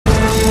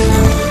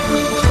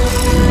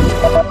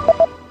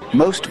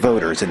Most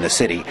voters in the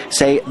city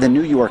say the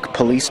New York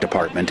Police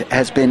Department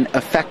has been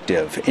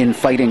effective in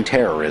fighting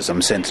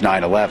terrorism since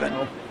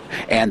 9/11,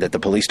 and that the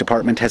police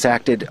department has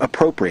acted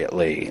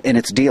appropriately in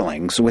its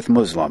dealings with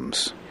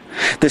Muslims.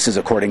 This is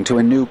according to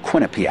a new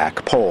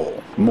Quinnipiac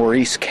poll.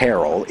 Maurice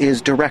Carroll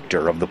is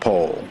director of the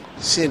poll.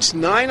 Since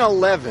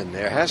 9/11,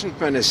 there hasn't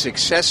been a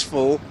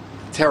successful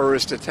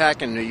terrorist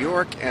attack in New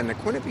York, and the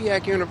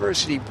Quinnipiac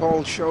University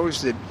poll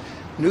shows that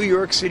New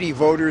York City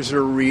voters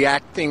are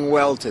reacting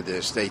well to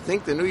this. They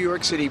think the New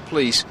York City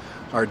police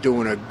are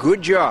doing a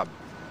good job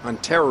on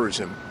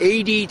terrorism.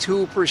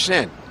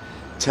 82%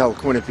 tell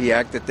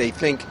Quinnipiac that they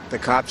think the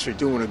cops are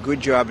doing a good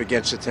job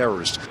against the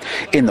terrorists.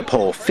 In the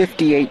poll,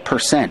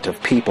 58%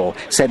 of people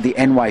said the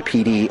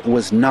NYPD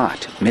was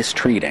not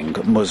mistreating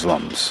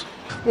Muslims.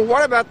 Well,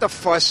 what about the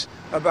fuss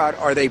about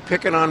are they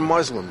picking on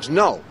Muslims?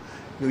 No.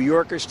 New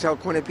Yorkers tell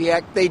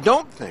Quinnipiac they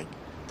don't think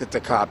that the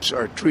cops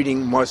are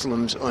treating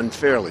Muslims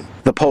unfairly.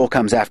 The poll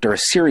comes after a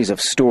series of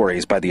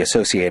stories by the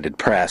Associated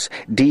Press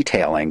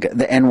detailing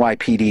the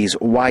NYPD's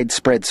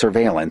widespread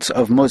surveillance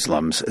of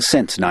Muslims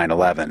since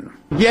 9/11.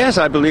 Yes,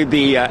 I believe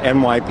the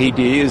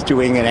NYPD is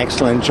doing an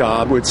excellent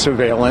job with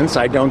surveillance.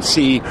 I don't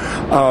see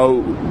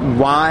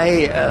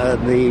why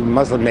the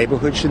Muslim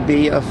neighborhood should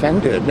be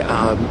offended.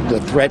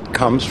 The threat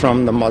comes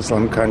from the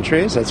Muslim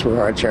countries. That's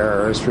where our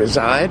terrorists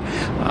reside.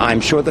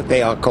 I'm sure that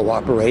they are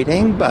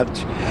cooperating, but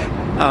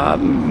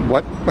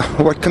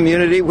what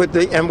community would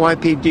the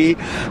NYPD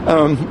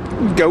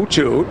go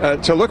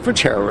to look for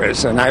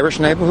terrorists? An Irish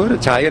neighborhood,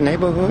 Italian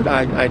neighborhood?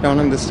 I don't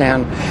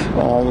understand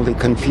all the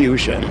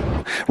confusion.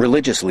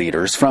 Religious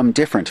leaders from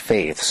different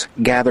faiths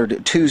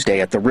gathered Tuesday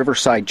at the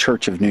Riverside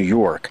Church of New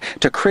York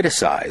to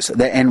criticize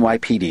the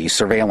NYPD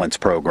surveillance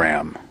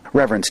program.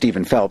 Reverend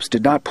Stephen Phelps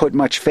did not put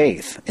much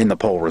faith in the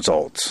poll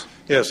results.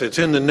 Yes, it's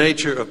in the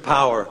nature of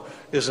power,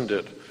 isn't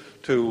it,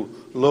 to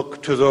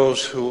look to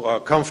those who are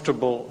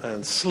comfortable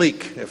and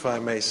sleek, if I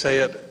may say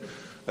it,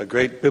 a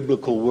great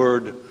biblical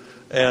word,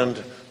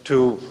 and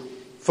to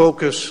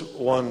focus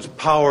one's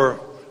power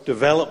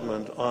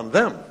development on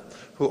them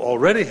who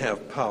already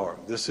have power.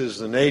 This is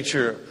the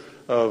nature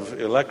of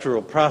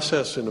electoral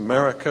process in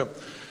America.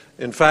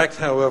 In fact,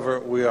 however,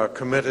 we are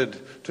committed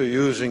to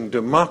using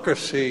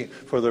democracy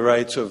for the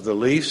rights of the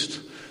least,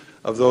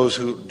 of those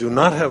who do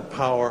not have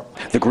power.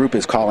 The group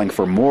is calling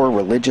for more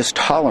religious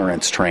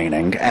tolerance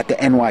training at the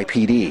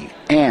NYPD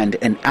and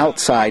an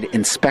outside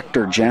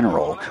inspector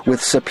general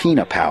with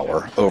subpoena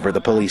power over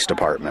the police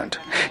department.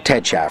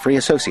 Ted Chaffrey,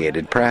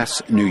 Associated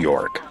Press, New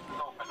York.